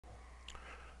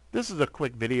This is a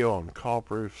quick video on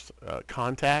CallProof's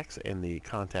contacts and the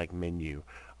contact menu.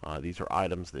 These are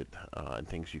items that and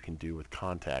things you can do with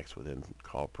contacts within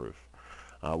CallProof.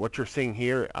 What you're seeing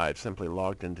here, I've simply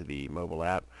logged into the mobile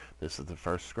app. This is the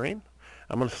first screen.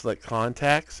 I'm going to select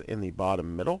contacts in the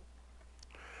bottom middle.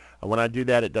 When I do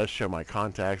that, it does show my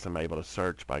contacts. I'm able to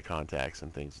search by contacts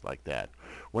and things like that.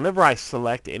 Whenever I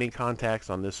select any contacts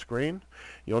on this screen,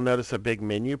 you'll notice a big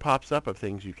menu pops up of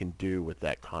things you can do with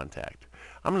that contact.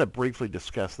 I'm going to briefly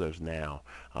discuss those now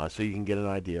so you can get an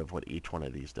idea of what each one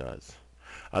of these does.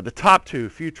 The top two,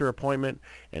 future appointment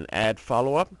and add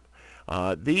follow-up.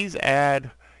 These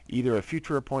add either a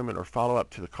future appointment or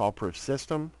follow-up to the CallProof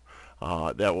system.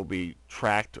 That will be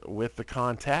tracked with the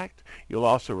contact. You'll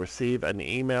also receive an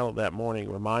email that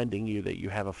morning reminding you that you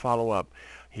have a follow-up.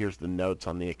 Here's the notes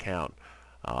on the account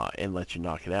and let you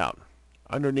knock it out.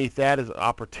 Underneath that is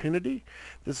opportunity.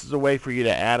 This is a way for you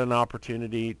to add an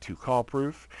opportunity to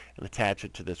CallProof and attach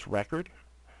it to this record.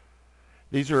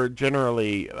 These are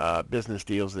generally business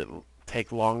deals that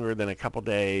take longer than a couple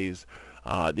days.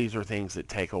 These are things that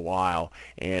take a while,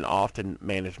 and often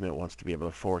management wants to be able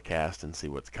to forecast and see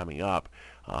what's coming up,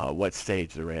 what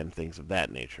stage they're in, things of that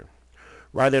nature.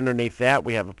 Right underneath that,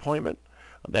 we have appointment.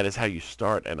 That is how you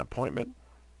start an appointment.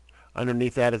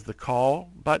 Underneath that is the call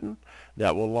button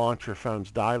that will launch your phone's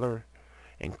dialer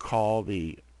and call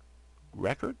the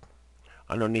record.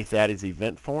 Underneath that is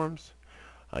event forms.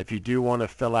 If you do want to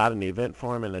fill out an event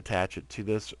form and attach it to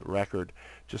this record,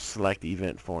 just select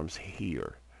event forms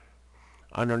here.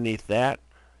 Underneath that,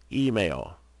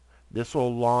 email. This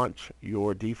will launch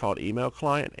your default email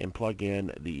client and plug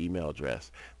in the email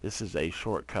address. This is a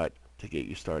shortcut to get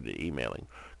you started emailing.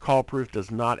 CallProof does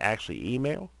not actually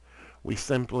email. We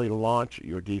simply launch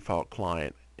your default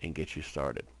client and get you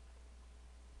started.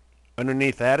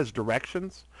 Underneath that is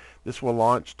directions. This will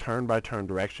launch turn-by-turn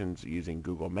directions using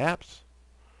Google Maps.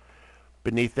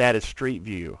 Beneath that is Street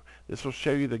View. This will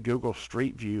show you the Google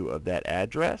Street View of that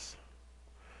address.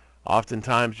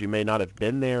 Oftentimes you may not have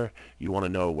been there. You want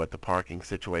to know what the parking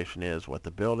situation is, what the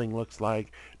building looks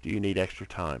like. Do you need extra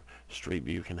time? Street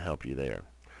View can help you there.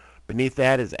 Beneath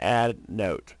that is Add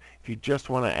Note. If you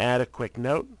just want to add a quick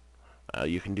note,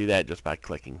 you can do that just by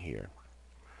clicking here.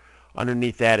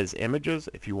 Underneath that is Images.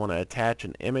 If you want to attach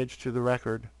an image to the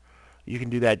record, you can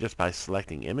do that just by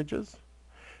selecting Images.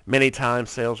 Many times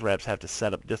sales reps have to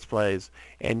set up displays,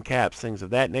 end caps, things of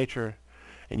that nature,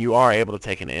 and you are able to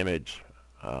take an image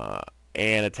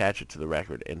and attach it to the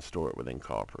record and store it within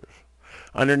CallProof.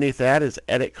 Underneath that is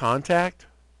Edit Contact.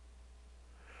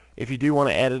 If you do want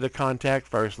to edit a contact,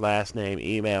 first, last name,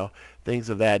 email, things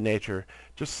of that nature,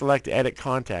 just select Edit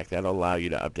Contact. That'll allow you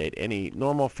to update any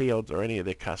normal fields or any of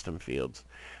the custom fields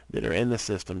that are in the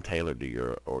system tailored to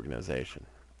your organization.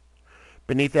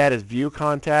 Beneath that is View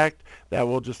Contact. That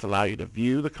will just allow you to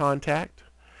view the contact.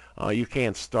 You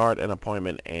can start an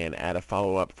appointment and add a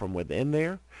follow-up from within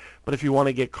there. But if you want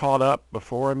to get caught up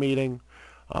before a meeting,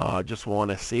 just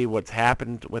want to see what's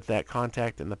happened with that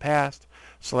contact in the past,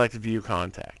 select View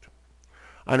Contact.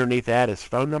 Underneath that is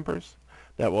Phone Numbers.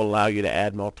 That will allow you to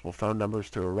add multiple phone numbers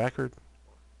to a record.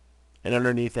 And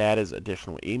underneath that is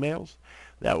Additional Emails.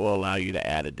 That will allow you to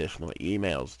add additional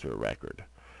emails to a record.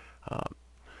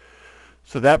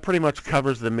 So that pretty much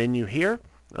covers the menu here.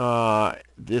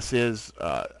 This is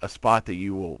a spot that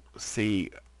you will see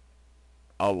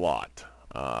a lot.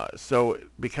 So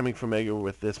becoming familiar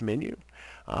with this menu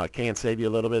can save you a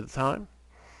little bit of time.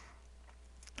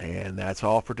 And that's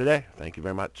all for today. Thank you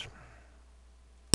very much.